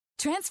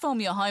Transform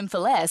your home for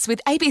less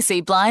with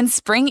ABC Blind's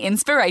Spring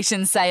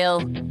Inspiration Sale.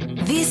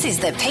 This is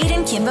the Payne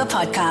and Kimber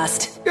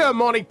podcast. Good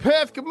morning,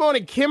 Perth. Good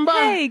morning, Kimber.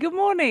 Hey, good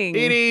morning.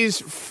 It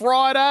is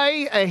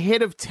Friday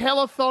ahead of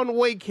Telethon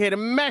weekend, a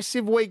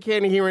massive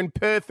weekend here in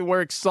Perth, and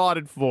we're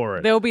excited for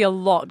it. There'll be a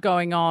lot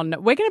going on.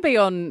 We're going to be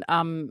on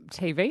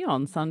TV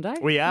on Sunday.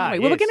 We are,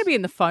 Well, we're going to be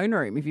in the phone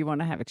room if you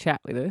want to have a chat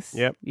with us.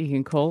 Yep. You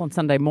can call on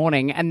Sunday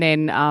morning. And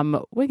then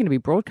we're going to be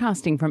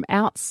broadcasting from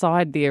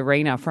outside the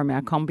arena from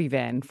our combi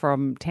van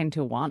from 10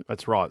 till 1.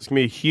 That's right. It's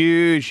going to be a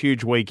huge,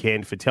 huge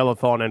weekend for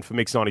Telethon and for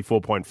Mix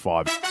 94.5.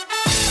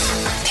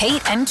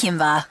 Pete and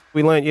Kimber.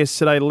 We learnt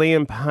yesterday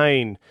Liam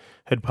Payne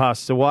had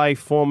passed away,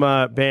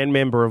 former band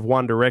member of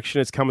One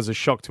Direction. It's come as a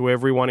shock to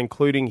everyone,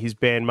 including his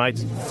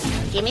bandmates.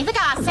 Give me the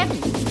gossip.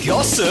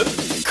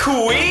 Gossip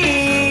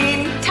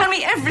Queen! Tell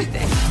me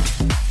everything.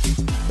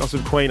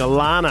 Gossip Queen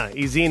Alana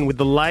is in with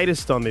the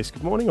latest on this.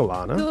 Good morning,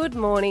 Alana. Good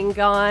morning,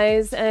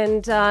 guys.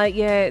 And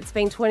it's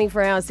been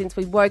 24 hours since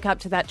we woke up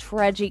to that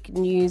tragic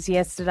news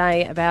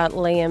yesterday about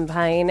Liam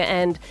Payne,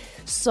 and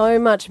so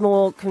much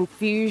more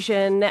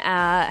confusion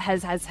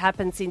has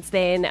happened since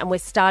then, and we're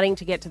starting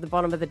to get to the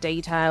bottom of the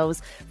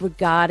details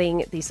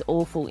regarding this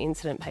awful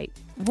incident, Pete.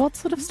 What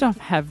sort of stuff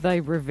have they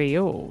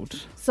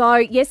revealed? So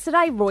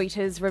yesterday,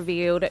 Reuters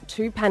revealed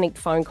 2 panicked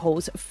phone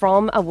calls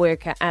from a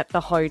worker at the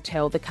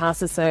hotel, the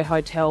Casa Sur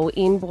Hotel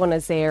in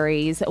Buenos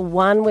Aires.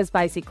 One was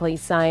basically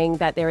saying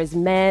that there is a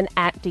man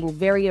acting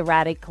very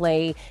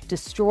erratically,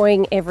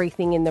 destroying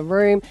everything in the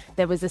room.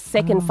 There was a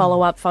second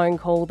follow-up phone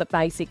call that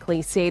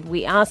basically said,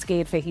 "We are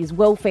scared for his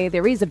welfare.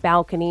 There is a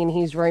balcony in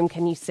his room.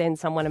 Can you send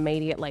someone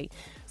immediately?"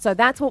 So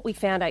that's what we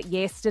found out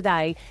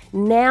yesterday.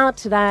 Now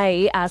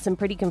today, some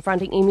pretty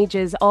confronting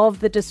images of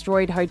the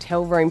destroyed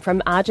hotel room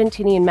from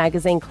Argentinian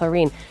magazine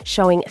Clarín,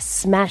 showing a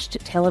smashed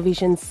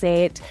television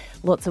set,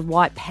 lots of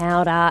white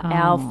powder,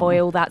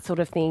 alfoil, that sort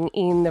of thing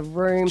in the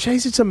room.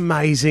 Jeez, it's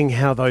amazing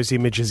how those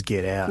images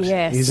get out,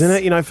 Yes. isn't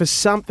it? You know, for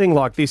something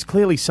like this,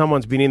 clearly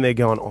someone's been in there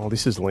going, "Oh,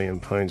 this is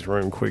Liam Payne's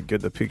room. Quick,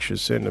 get the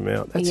pictures, send them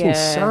out." That's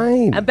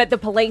insane. But the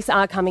police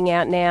are coming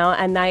out now,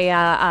 and they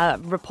are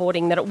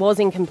reporting that it was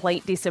in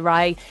complete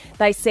disarray.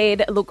 They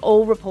said, look,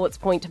 all reports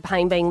point to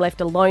Payne being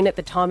left alone at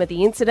the time of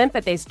the incident,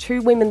 but there's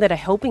 2 women that are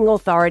helping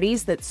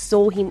authorities that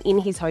saw him in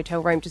his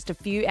hotel room just a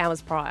few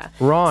hours prior.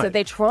 Right. So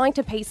they're trying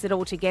to piece it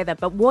all together.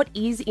 But what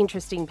is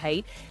interesting,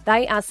 Pete,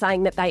 they are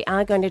saying that they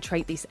are going to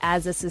treat this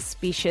as a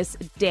suspicious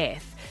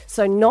death.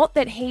 So not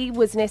that he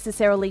was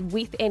necessarily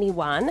with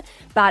anyone,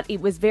 but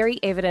it was very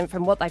evident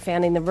from what they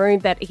found in the room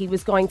that he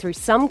was going through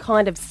some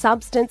kind of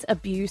substance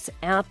abuse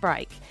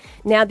outbreak.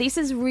 Now, this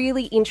is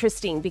really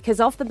interesting because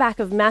off the back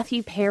of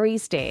Matthew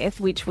Perry's death,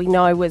 which we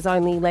know was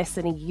only less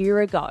than a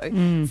year ago,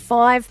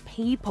 5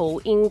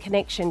 people in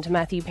connection to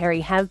Matthew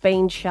Perry have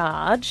been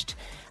charged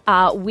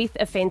with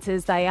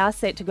offences. They are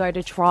set to go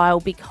to trial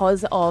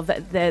because of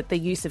the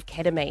use of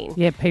ketamine.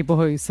 Yeah, people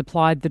who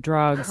supplied the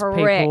drugs,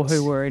 Correct. people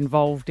who were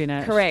involved in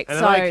it. Correct.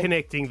 And are they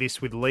connecting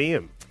this with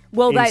Liam?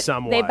 Well,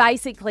 some way? they're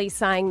basically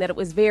saying that it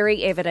was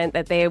very evident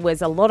that there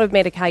was a lot of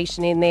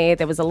medication in there,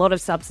 there was a lot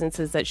of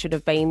substances that should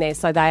have been there,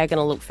 so they are going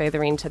to look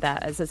further into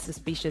that as a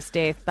suspicious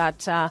death.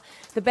 But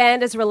the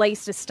band has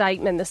released a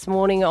statement this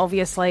morning.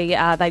 Obviously,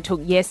 they took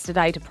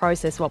yesterday to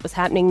process what was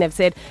happening. They've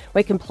said,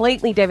 "We're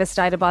completely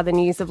devastated by the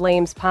news of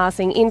Liam's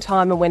passing. In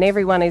time and when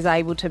everyone is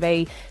able to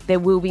be, there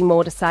will be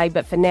more to say.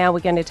 But for now,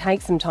 we're going to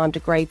take some time to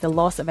grieve the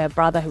loss of our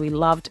brother who we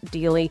loved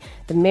dearly.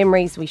 The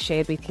memories we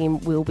shared with him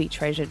will be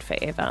treasured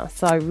forever."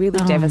 So really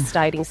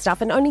devastating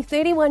stuff. And only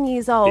 31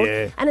 years old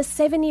and a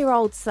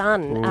 7-year-old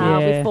son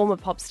with former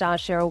pop star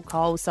Cheryl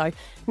Cole. So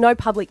no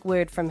public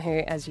word from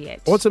her as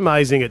yet. What's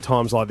amazing at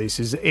times like this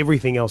is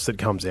everything else that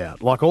comes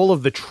out. Like all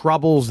of the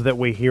troubles that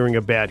we're hearing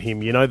about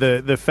him. You know,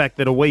 the fact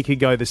that a week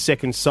ago the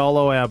second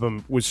solo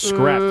album was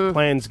scrapped,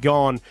 plans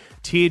gone.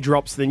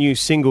 Teardrops, the new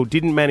single,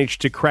 didn't manage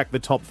to crack the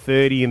top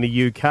 30 in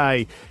the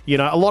UK. You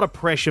know, a lot of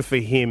pressure for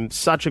him,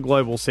 such a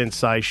global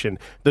sensation.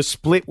 The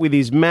split with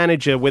his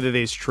manager, whether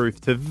there's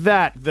truth to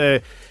that,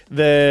 the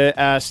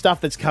stuff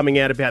that's coming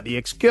out about the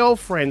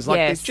ex-girlfriends. Like,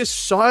 there's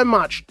just so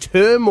much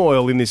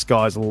turmoil in this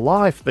guy's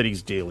life that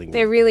he's dealing with.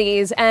 There really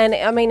is. And,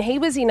 I mean, he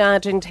was in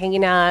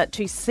Argentina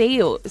to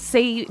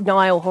see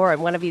Niall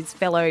Horan, one of his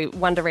fellow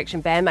One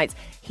Direction bandmates,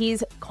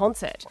 his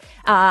concert.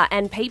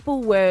 And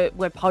people were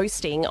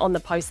posting on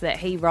the post that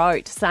he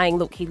wrote saying,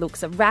 look, he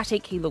looks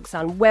erratic, he looks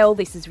unwell,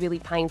 this is really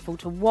painful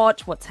to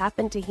watch, what's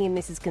happened to him,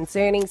 this is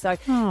concerning. So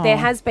there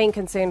has been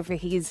concern for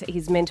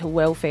his mental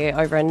welfare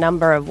over a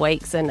number of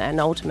weeks, and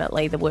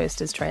ultimately the worst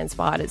has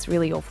transpired. It's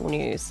really awful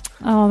news.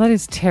 Oh, that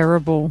is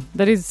terrible.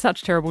 That is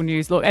such terrible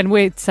news. Look, and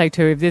we'd say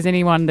too, if there's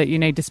anyone that you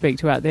need to speak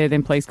to out there,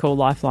 then please call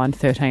Lifeline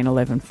 13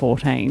 11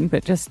 14.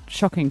 But just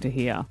shocking to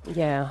hear.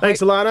 Yeah. Thanks,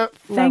 Alana.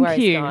 Thank worries,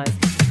 you. guys.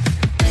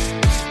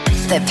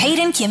 The Pete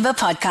and Kimber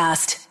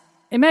podcast.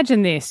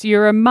 Imagine this.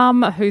 You're a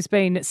mum who's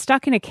been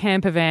stuck in a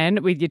camper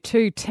van with your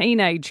 2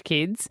 teenage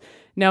kids,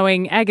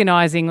 knowing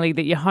agonisingly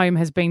that your home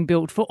has been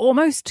built for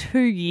almost 2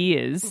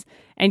 years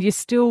and you're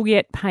still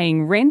yet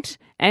paying rent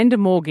and a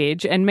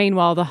mortgage, and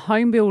meanwhile the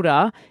home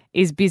builder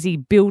is busy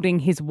building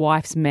his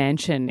wife's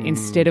mansion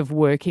instead of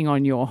working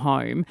on your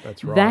home.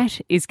 That's right.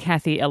 That is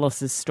Kathy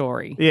Ellis's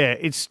story. Yeah,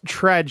 it's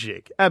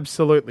tragic,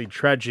 absolutely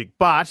tragic.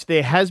 But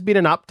there has been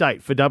an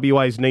update for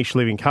WA's niche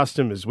living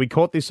customers. We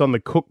caught this on the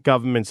Cook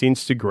government's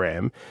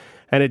Instagram,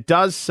 and it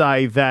does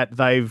say that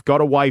they've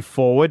got a way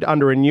forward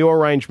under a new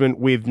arrangement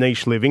with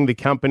Niche Living. The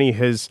company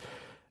has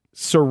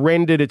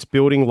surrendered its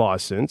building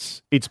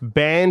licence. It's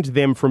banned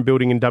them from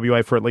building in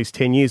WA for at least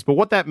 10 years. But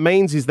what that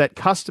means is that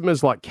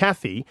customers like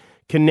Kathy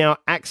can now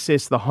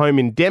access the home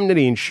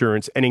indemnity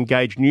insurance and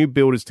engage new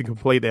builders to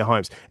complete their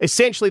homes.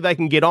 Essentially, they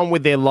can get on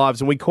with their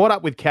lives. And we caught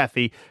up with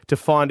Kathy to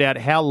find out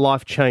how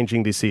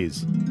life-changing this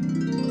is.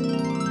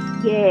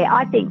 Yeah,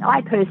 I think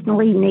I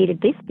personally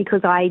needed this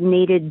because I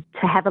needed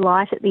to have a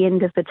light at the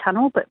end of the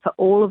tunnel. But for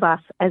all of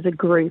us as a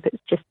group,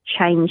 it's just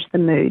changed the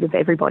mood of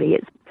everybody.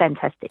 It's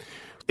fantastic.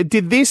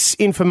 Did this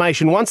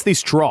information, once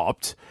this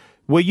dropped,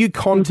 were you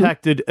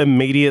contacted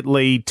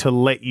immediately to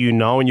let you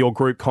know, and your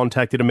group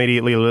contacted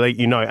immediately to let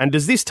you know? And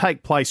does this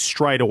take place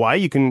straight away?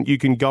 You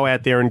can go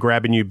out there and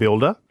grab a new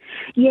builder?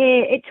 Yeah,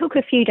 it took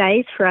a few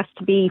days for us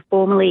to be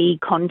formally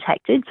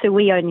contacted, so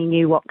we only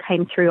knew what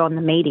came through on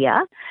the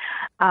media.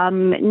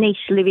 Niche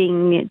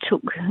Living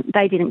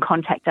they didn't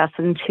contact us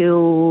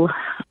until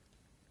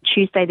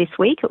Tuesday this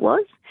week it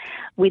was,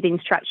 with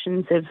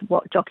instructions of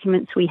what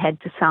documents we had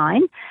to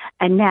sign.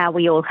 And now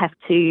we all have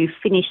to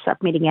finish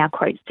submitting our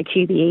quotes to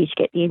QBE to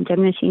get the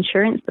indemnity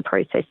insurance, the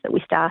process that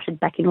we started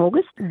back in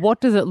August. What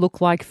does it look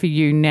like for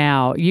you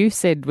now? You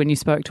said when you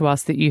spoke to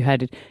us that you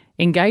had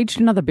engaged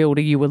another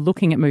builder, you were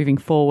looking at moving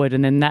forward,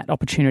 and then that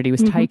opportunity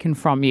was taken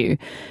from you.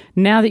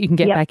 Now that you can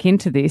get back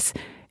into this,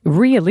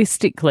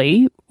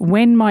 realistically,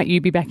 when might you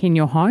be back in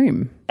your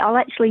home? I'll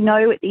actually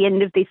know at the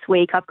end of this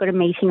week. I've got a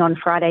meeting on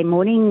Friday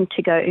morning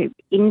to go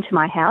into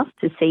my house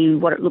to see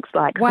what it looks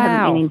like. Wow. I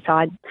haven't been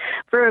inside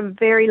for a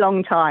very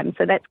long time,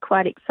 so that's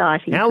quite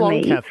exciting How for long,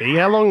 me. Kathy?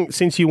 How long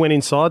since you went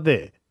inside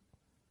there?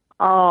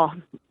 Oh,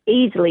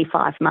 easily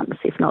 5 months,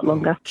 if not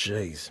longer.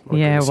 Jeez.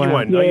 Yeah, You well,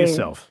 won't know yeah.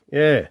 yourself.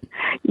 Yeah.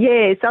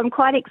 Yeah, so I'm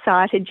quite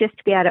excited just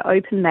to be able to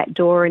open that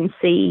door and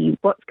see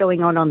what's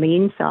going on the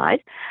inside.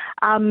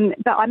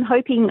 But I'm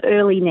hoping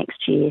early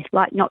next year,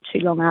 like not too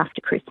long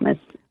after Christmas.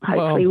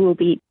 Hopefully we'll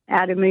be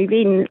able to move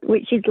in,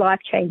 which is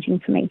life-changing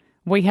for me.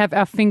 We have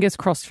our fingers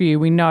crossed for you.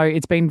 We know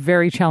it's been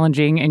very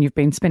challenging and you've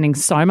been spending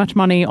so much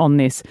money on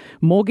this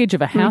mortgage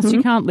of a house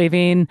you can't live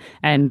in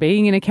and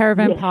being in a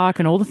caravan park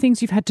and all the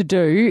things you've had to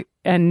do,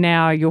 and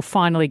now you'll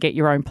finally get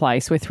your own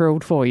place. We're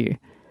thrilled for you.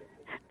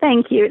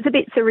 Thank you. It's a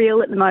bit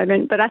surreal at the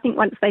moment, but I think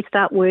once they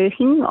start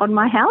working on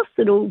my house,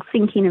 it'll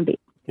sink in a bit.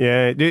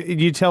 Yeah. Do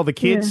you tell the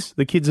kids?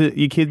 The kids,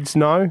 your kids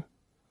know?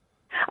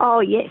 Oh,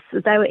 yes.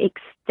 They were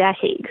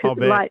ecstatic. I'll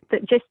bet. Like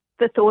just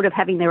the thought of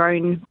having their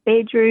own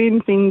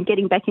bedrooms and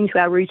getting back into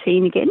our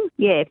routine again.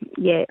 Yeah.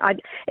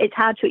 It's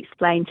hard to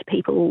explain to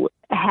people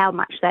how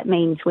much that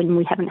means when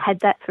we haven't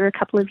had that for a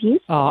couple of years.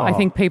 I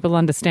think people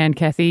understand,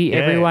 Kathy. Yeah.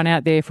 Everyone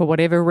out there, for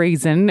whatever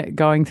reason,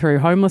 going through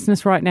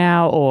homelessness right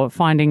now or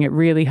finding it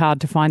really hard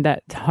to find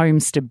that home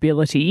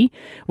stability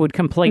would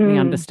completely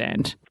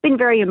understand. It's been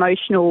very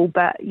emotional,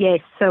 but yes,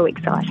 so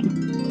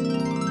exciting.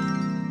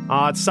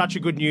 It's such a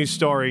good news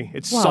story.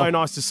 It's so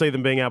nice to see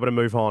them being able to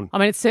move on. I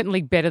mean, it's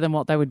certainly better than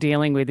what they were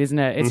dealing with, isn't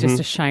it? It's just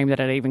a shame that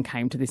it even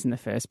came to this in the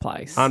first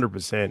place.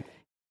 100%.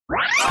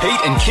 Pete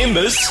and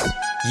Kimber's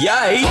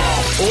Yay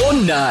or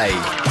Nay.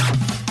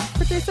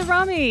 Producer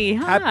Rami,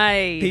 hi.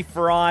 Happy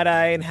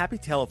Friday and happy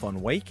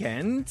Telethon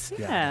weekend.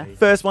 Yeah.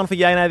 First one for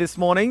Yay this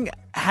morning.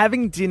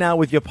 Having dinner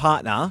with your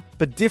partner,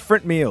 but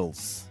different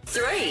meals.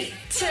 3,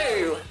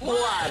 2,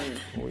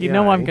 1. You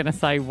know I'm going to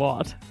say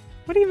what?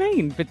 What do you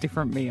mean, but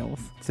different meals?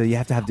 So you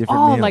have to have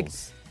different meals. Like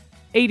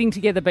eating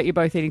together, but you're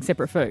both eating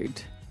separate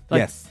food. Like,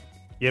 yes.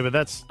 Yeah, but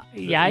that's...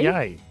 Yay?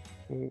 Yay.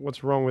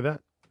 What's wrong with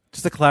that?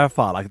 Just to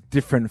clarify, like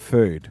different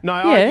food. No,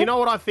 Yeah. you know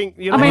what I think?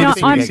 You know I mean,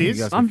 what I think this is?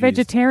 Guys I'm confused.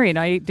 vegetarian.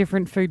 I eat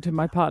different food to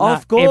my partner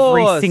Of course.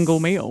 every single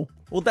meal.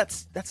 Well,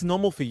 that's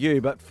normal for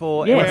you, but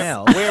for Yes. everyone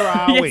else, Where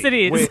are Yes, we? it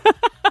is.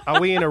 Are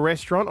we in a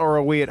restaurant or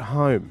are we at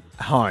home?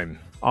 home.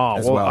 Oh,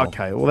 as well, well.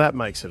 okay. Well, that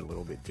makes it a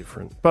little bit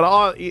different. But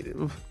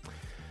I've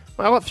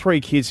got 3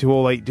 kids who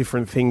all eat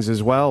different things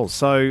as well.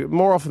 So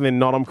more often than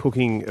not, I'm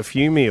cooking a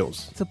few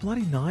meals. It's a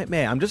bloody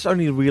nightmare. I'm just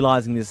only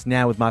realising this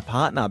now with my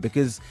partner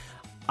because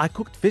I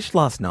cooked fish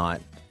last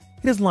night.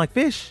 He doesn't like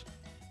fish.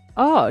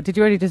 Oh, did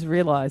you only just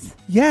realise?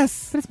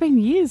 Yes. But it's been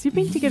years. You've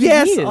been together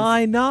Yes, years.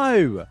 I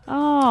know.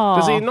 Oh.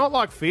 Does he not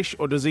like fish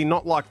or does he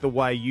not like the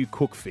way you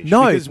cook fish?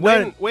 No, Because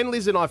no. when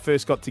Liz and I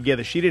first got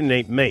together, she didn't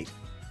eat meat.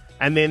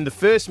 And then the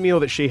first meal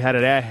that she had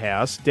at our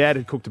house, Dad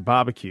had cooked a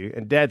barbecue,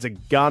 and Dad's a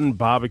gun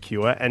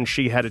barbecuer, and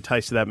she had a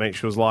taste of that meat.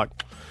 She was like,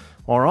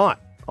 all right,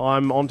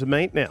 I'm onto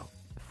meat now.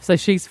 So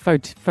she's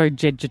faux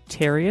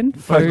vegetarian?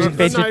 No, Faux she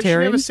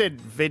vegetarian? never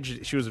said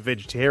she was a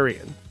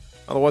vegetarian.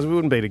 Otherwise, we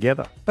wouldn't be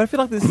together. But I feel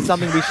like this is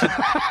something we should.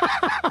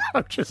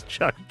 I'm just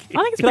joking. I think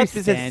I it's feel like pretty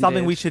this is something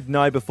standard. we should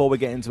know before we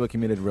get into a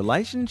committed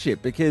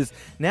relationship because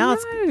now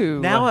No.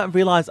 now I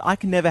realise I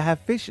can never have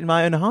fish in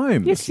my own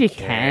home. Yes, you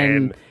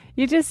can.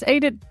 You just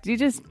eat it. You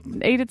just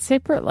eat it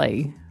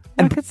separately,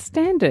 like it's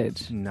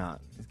standard. No,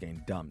 it's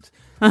getting dumped.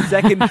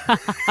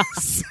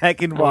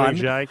 Second one.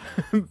 Jake.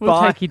 We'll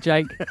take you,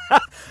 Jake.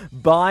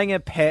 Buying a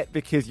pet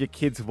because your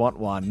kids want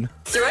one.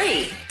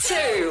 3,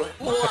 2,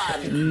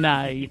 1.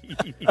 Nay.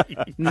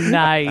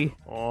 Nay.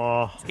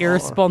 Oh, It's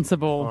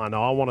irresponsible. I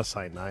know. I want to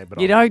say no, but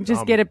You don't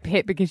just get a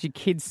pet because your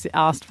kids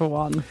asked for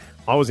one.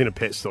 I was in a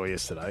pet store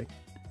yesterday,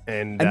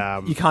 and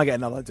You can't get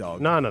another dog.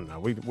 no.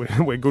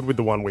 We're good with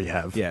the one we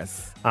have.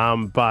 Yes.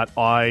 But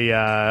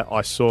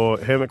I saw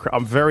hermit crab.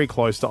 I'm very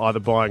close to either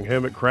buying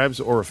hermit crabs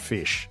or a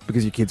fish.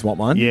 Because your kids want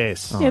one?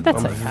 Yes. Yeah,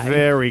 that's I'm okay.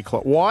 very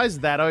close. Why is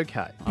that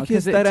okay?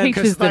 Because they it don't-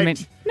 teaches them. they-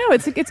 No,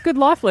 it's a good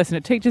life lesson.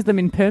 It teaches them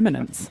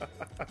impermanence.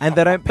 And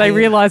they don't pee. They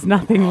realise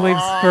nothing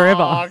lives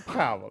forever. Oh,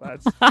 come on.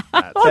 That's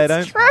They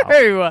don't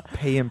True.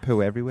 pee and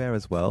poo everywhere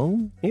as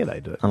well. yeah, they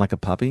do. Unlike a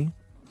puppy.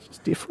 It's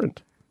just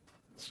different.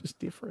 It's just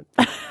different.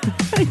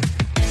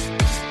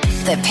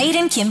 The Pete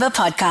and Kimber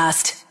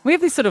Podcast. We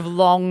have this sort of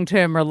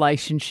long-term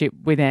relationship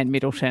with Ant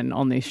Middleton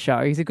on this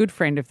show. He's a good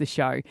friend of the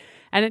show.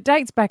 And it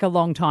dates back a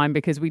long time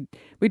because we'd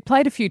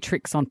played a few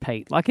tricks on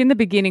Pete. Like in the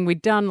beginning,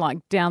 we'd done like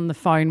down the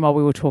phone while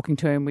we were talking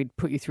to him. We'd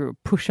put you through a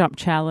push-up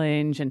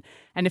challenge and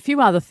a few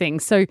other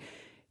things. So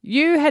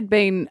you had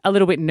been a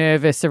little bit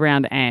nervous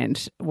around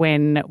Ant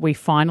when we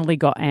finally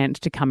got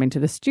Ant to come into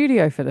the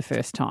studio for the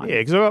first time. Yeah,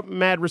 because I've got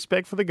mad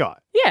respect for the guy.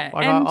 Yeah,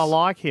 Like, and- I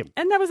like him.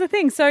 And that was the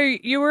thing. So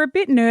you were a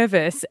bit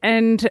nervous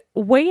and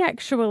we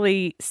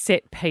actually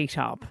set Pete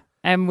up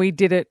and we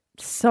did it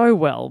so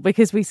well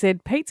because we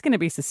said Pete's going to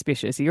be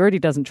suspicious. He already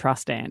doesn't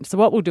trust Ant. So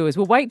what we'll do is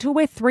we'll wait till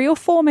we're 3 or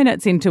 4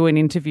 minutes into an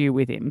interview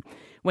with him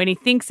when he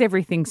thinks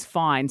everything's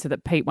fine so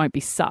that Pete won't be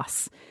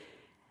sus.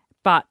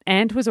 But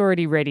Ant was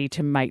already ready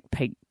to make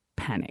Pete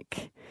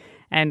panic.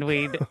 And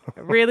we'd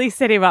really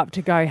set him up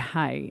to go,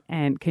 hey,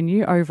 Ant, can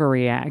you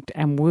overreact?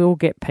 And we'll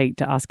get Pete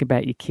to ask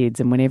about your kids.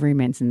 And whenever he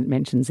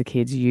mentions the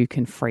kids, you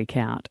can freak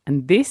out.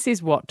 And this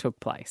is what took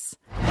place.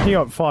 You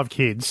got 5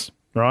 kids,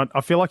 right? I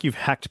feel like you've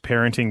hacked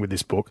parenting with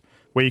this book,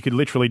 where you could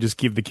literally just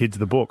give the kids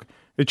the book.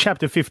 The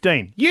chapter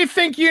 15. You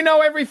think you know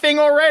everything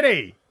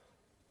already?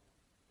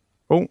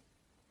 Oh,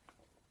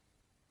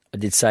 I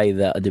did say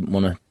that I didn't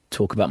want to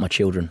talk about my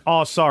children.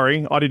 oh,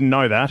 sorry, I didn't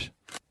know that.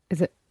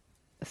 Is it?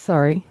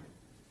 Sorry.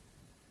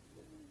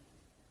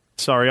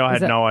 Sorry, I Is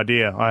had that- no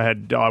idea.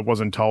 I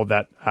wasn't told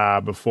that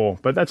before,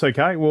 but that's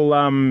okay. Well,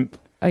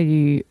 Are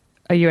you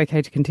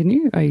okay to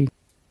continue? Are you?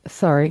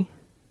 Sorry.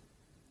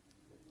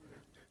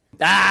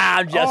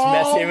 I'm just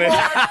messing with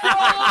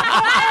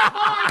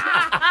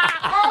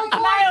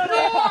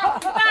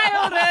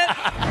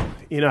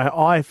you know,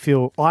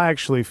 I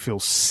actually feel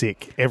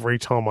sick every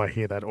time I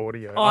hear that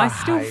audio. Oh, I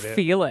still hate it.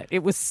 feel it.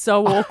 It was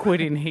so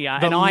awkward in here,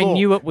 and I look.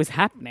 knew it was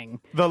happening.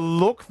 The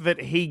look that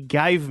he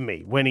gave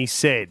me when he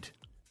said,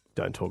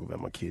 "Don't talk about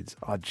my kids,"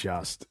 I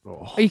just.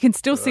 Oh. You can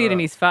still see it in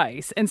his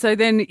face. And so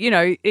then, you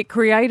know, it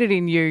created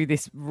in you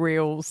this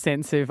real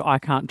sense of, I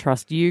can't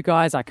trust you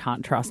guys, I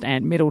can't trust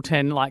Ant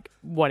Middleton, like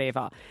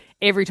whatever.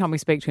 Every time we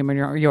speak to him and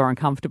you're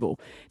uncomfortable.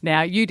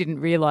 Now, you didn't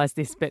realise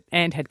this, but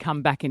Ant had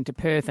come back into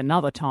Perth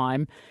another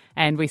time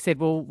and we said,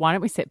 well, why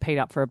don't we set Pete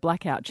up for a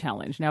blackout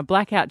challenge? Now,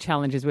 blackout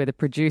challenge is where the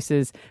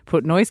producers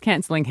put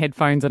noise-cancelling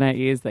headphones on our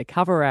ears, they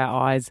cover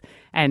our eyes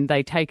and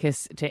they take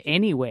us to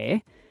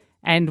anywhere.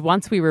 And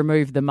once we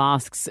remove the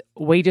masks,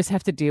 we just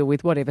have to deal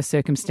with whatever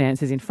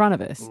circumstances in front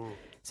of us.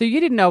 So you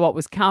didn't know what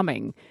was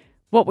coming.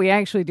 What we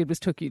actually did was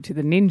took you to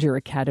the Ninja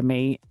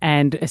Academy,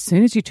 and as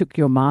soon as you took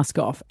your mask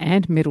off,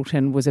 Ant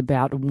Middleton was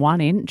about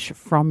 1 inch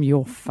from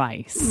your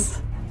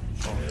face.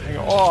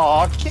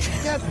 Oh,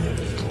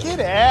 get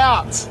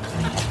out.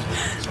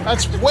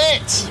 That's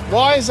wet.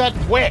 Why is that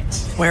wet?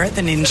 We're at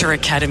the Ninja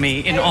Academy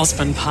in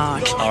Osborne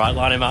Park. All right,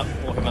 line him up.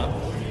 Walk him up.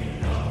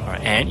 All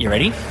right, Ant, you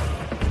ready?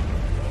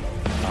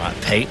 All right,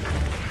 Pete.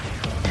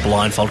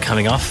 Blindfold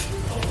coming off.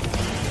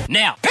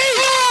 Now. Pete!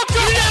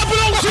 You now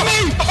belong to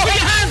me! Put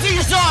your hands to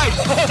your side!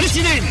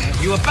 Listen in.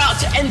 You're about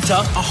to enter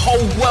a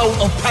whole world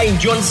of pain.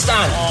 Do you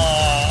understand?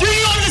 Do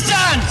you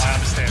understand? I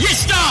understand. Yes,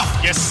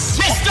 staff! Yes.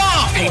 Yes,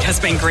 staff! Pete has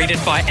been greeted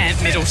by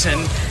Ant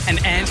Middleton,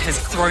 and Ant has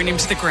thrown him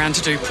to the ground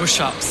to do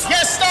push-ups.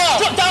 Yes, staff!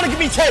 Drop down and give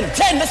me 10.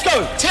 10, let's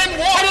go. 10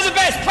 what? 10 of the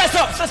best. Press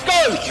ups, let's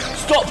go.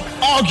 Stop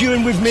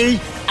arguing with me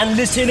and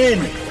listen in.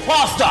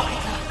 Faster.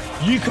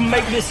 You can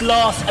make this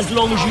last as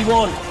long as you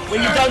want.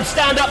 When you're done,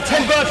 stand up,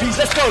 10 burpees,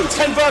 let's go.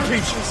 10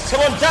 burpees.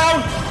 Come on,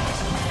 down,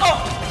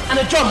 up, and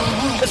a jump.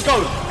 Let's go.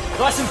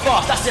 Nice and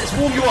fast, that's it, let's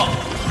warm you up.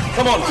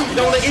 Come on, you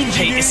don't want to injure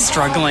Pete you. is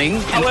struggling,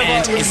 and However,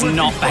 Ant it is would be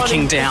not funny.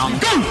 backing down.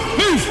 Go,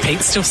 move.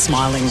 Pete's still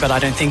smiling, but I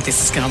don't think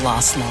this is going to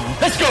last long.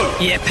 Let's go.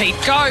 Yeah, Pete,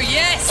 go,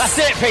 yes! That's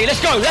it, Pete, let's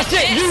go, that's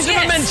it. Yes, Use the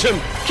yes. momentum.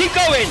 Keep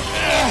going.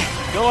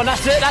 Go on,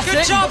 that's it, that's Good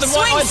it. job, You've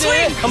got the right swing,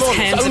 idea. swing. Come His on,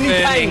 hands it's are only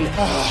burning.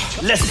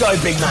 pain. Let's go,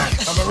 big man.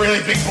 I'm a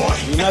really big boy.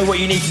 You know what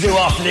you need to do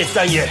after this,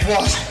 don't you?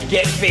 What?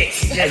 Get fit.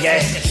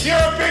 Okay. You're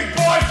a big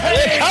boy,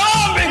 Pete. Come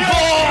on, big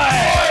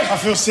boy. I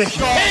feel sick.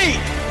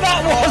 Pete,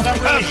 that was that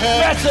really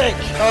hurt. pathetic.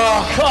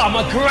 God,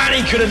 my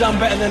granny could have done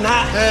better than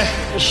that.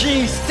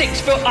 She's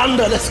 6 foot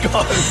under. Let's go.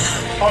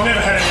 I've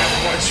never had any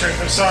upper body strength,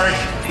 I'm sorry.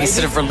 He's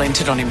sort of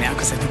relented on him now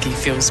because I think he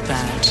feels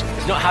bad.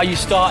 It's not how you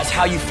start, it's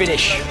how you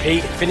finish,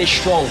 Pete. Finish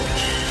strong.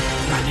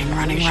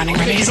 Running.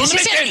 He's on the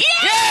mission.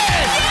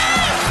 Yes!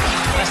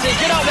 That's it,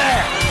 get up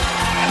there.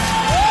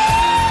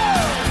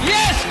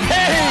 Yes,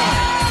 Pete!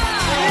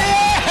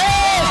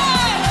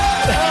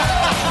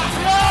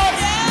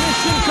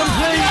 Mission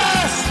complete.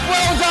 Yes!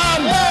 Well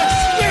done.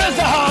 Yes! Give us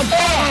a hug.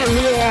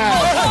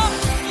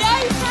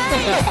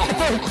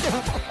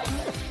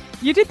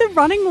 You did the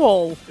running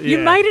wall. You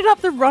Yeah. made it up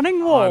the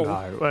running wall.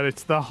 I know, but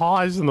it's the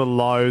highs and the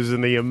lows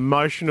and the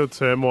emotional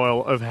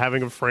turmoil of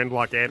having a friend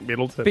like Ant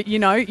Middleton. But,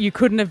 you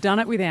couldn't have done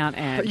it without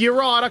Ant. You're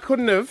right, I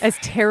couldn't have. As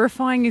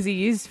terrifying as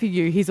he is for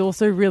you, he's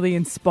also really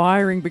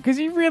inspiring because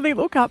you really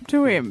look up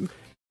to him.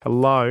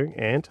 Hello,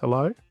 Ant.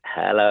 Hello.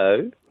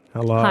 Hello.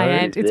 Hello. Hi,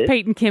 Ant. It's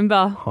Pete and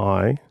Kimber.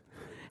 Hi.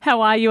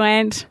 How are you,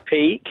 Ant?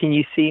 Pete, can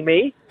you see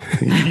me?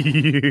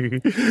 You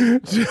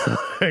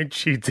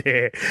don't you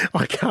dare.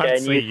 I can't Can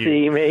see you you.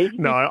 see me?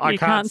 No, I You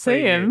can't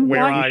see him.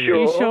 Where Why? are you? Are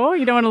you sure?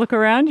 You don't want to look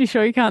around? You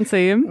sure you can't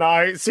see him?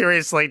 No,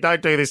 seriously,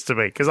 don't do this to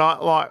me because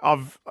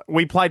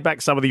we played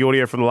back some of the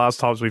audio from the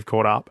last times we've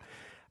caught up,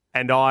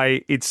 and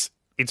it's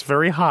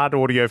very hard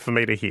audio for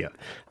me to hear,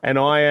 and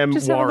I am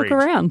Just have a worried.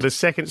 look around. The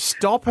second,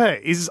 stop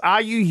it.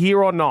 Are you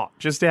here or not?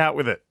 Just out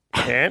with it,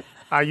 Ant.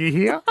 Are you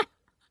here?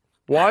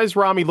 Why is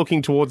Rami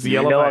looking towards the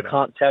elevator? No, I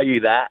can't tell you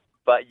that,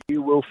 but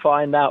you will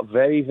find out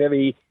very,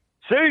 very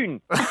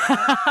soon.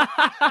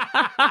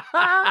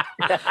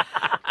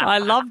 I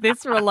love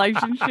this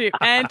relationship.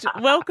 And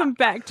welcome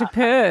back to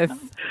Perth.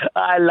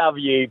 I love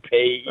you,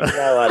 Pete. You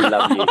know I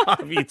love you.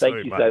 love you Thank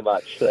too, you mate. so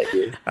much. Thank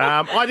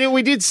you.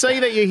 We did see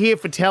that you're here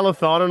for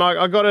Telethon, and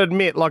I got to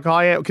admit,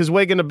 I am, because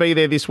we're going to be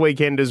there this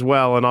weekend as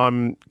well, and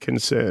I'm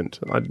concerned.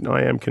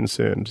 I am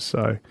concerned.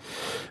 So,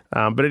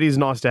 but it is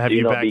nice to have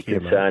you back here. Do not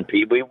be concerned,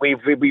 Pete.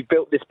 We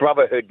built this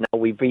brotherhood now.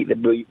 We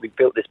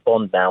built this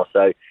bond now.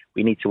 So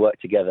we need to work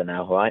together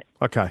now, right?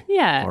 Okay.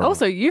 Yeah. All right.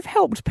 Also, you've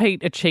helped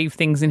Pete achieve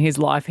things in his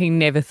life he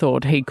never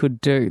thought he could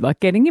do, like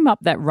getting him up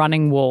that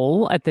running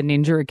wall at the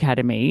Ninja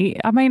Academy.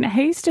 I mean,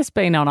 he's just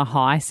been on a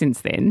high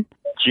since then.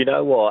 Do you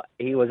know what?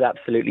 He was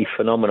absolutely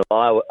phenomenal.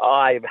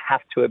 I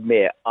have to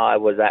admit, I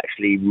was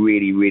actually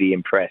really, really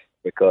impressed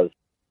because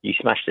you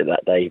smashed it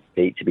that day,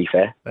 Pete, to be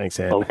fair. Thanks,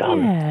 Ant. Well done.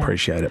 Yeah.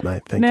 Appreciate it,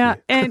 mate. Thank Now,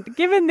 you. and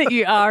given that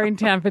you are in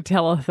town for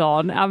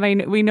Telethon, I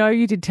mean, we know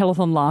you did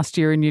Telethon last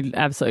year and you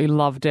absolutely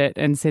loved it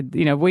and said,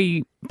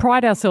 we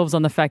pride ourselves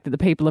on the fact that the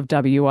people of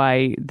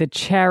WA, the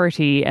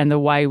charity and the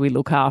way we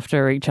look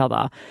after each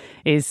other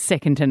is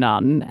second to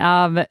none.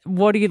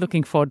 What are you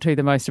looking forward to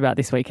the most about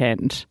this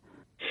weekend?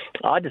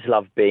 I just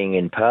love being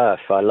in Perth.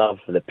 I love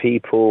the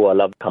people. I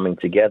love coming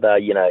together.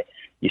 You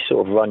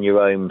sort of run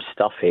your own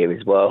stuff here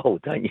as well,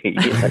 don't you?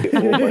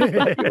 Almost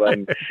like your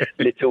own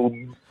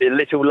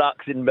little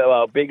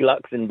Luxembourg, big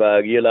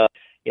Luxembourg. You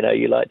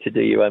like to do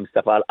your own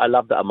stuff. I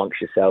love that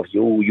amongst yourselves.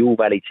 You all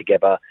rally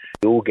together.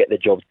 You all get the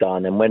job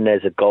done. And when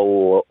there's a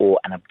goal or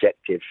an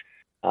objective,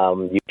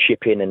 you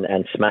chip in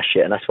and smash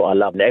it. And that's what I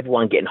love. And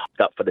everyone getting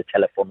hooked up for the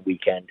Telethon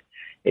weekend.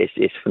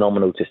 It's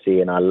phenomenal to see,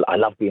 and I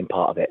love being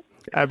part of it.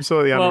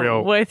 Absolutely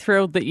unreal. Well, we're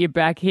thrilled that you're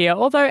back here.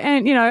 Although,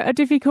 and a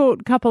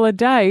difficult couple of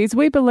days,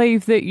 we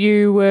believe that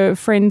you were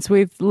friends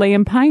with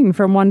Liam Payne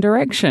from One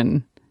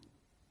Direction.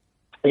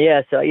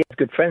 Yeah, so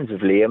good friends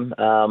with Liam.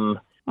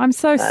 I'm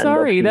so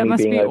sorry. That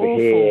must be over awful.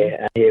 here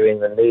and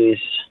hearing the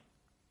news.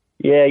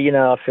 Yeah,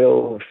 I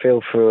feel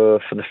for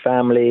the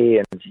family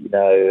and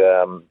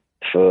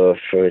for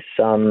his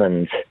son,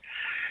 and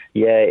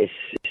yeah,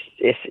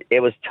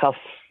 it was tough.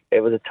 It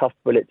was a tough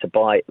bullet to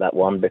bite, that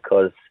one,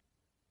 because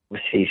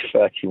he's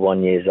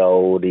 31 years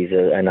old.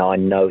 And I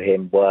know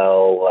him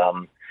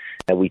well.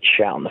 We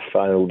chat on the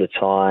phone all the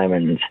time,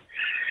 and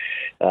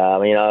I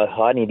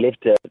only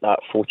lived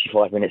about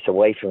 45 minutes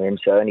away from him.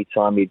 So any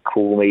time he'd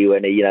call me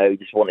when he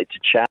just wanted to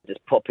chat,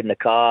 just pop in the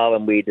car,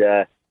 and we'd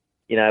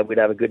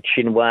have a good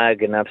chin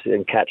wag and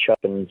catch up.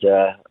 And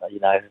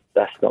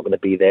that's not going to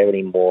be there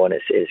anymore, and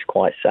it's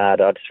quite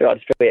sad. I just feel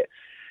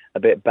a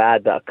bit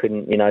bad that I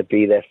couldn't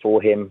be there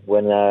for him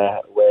when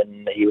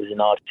he was in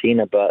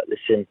Argentina. But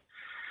listen.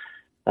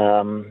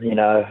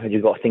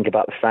 You've got to think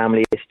about the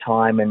family this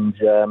time, and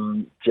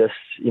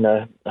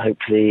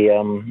hopefully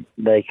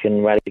they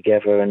can rally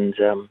together and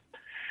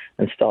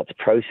start to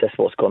process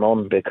what's gone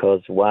on,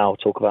 because wow,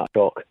 talk about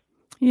shock.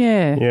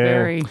 Yeah,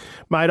 very.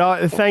 Mate,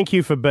 thank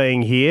you for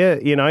being here.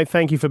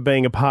 Thank you for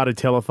being a part of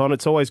Telethon.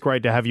 It's always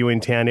great to have you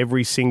in town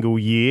every single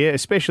year,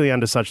 especially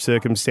under such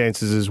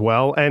circumstances as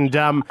well. And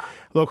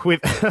look,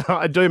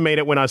 I do mean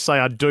it when I say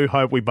I do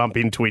hope we bump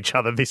into each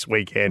other this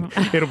weekend.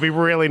 It'll be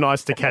really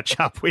nice to catch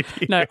up with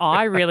you. No,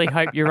 I really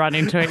hope you run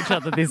into each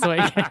other this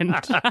weekend.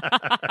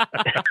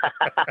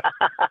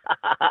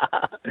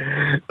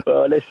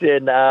 Well,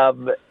 listen,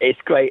 it's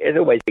great. It's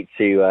always great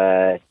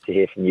to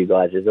hear from you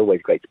guys. It's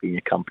always great to be in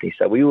your company.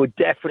 So we will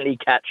definitely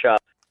catch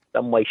up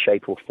some way,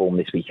 shape or form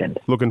this weekend.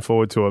 Looking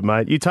forward to it,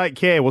 mate. You take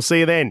care. We'll see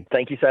you then.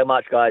 Thank you so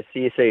much, guys.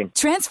 See you soon.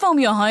 Transform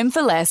your home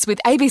for less with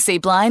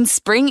ABC Blinds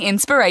Spring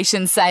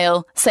Inspiration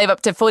Sale. Save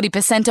up to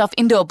 40% off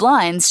indoor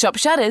blinds, shop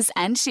shutters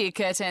and sheer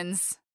curtains.